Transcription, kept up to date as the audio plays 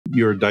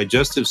your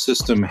digestive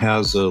system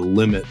has a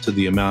limit to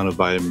the amount of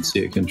vitamin C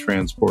it can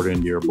transport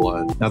into your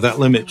blood. Now, that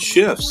limit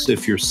shifts.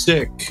 If you're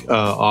sick,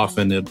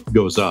 often it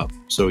goes up.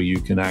 So you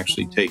can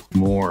actually take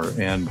more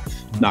and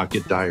not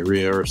get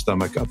diarrhea or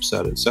stomach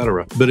upset,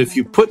 etc. But if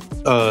you put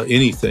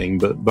anything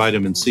but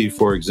vitamin C,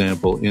 for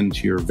example,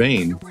 into your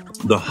vein,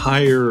 the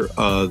higher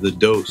the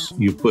dose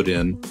you put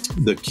in,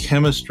 the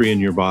chemistry in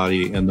your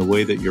body and the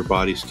way that your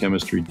body's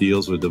chemistry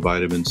deals with the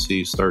vitamin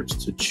C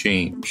starts to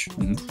change.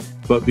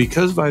 But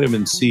because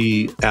vitamin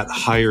C at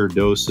higher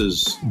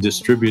doses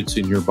distributes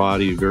in your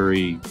body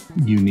very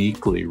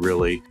uniquely,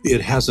 really,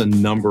 it has a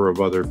number of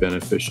other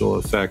beneficial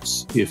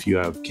effects if you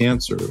have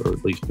cancer, or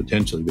at least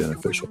potentially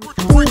beneficial.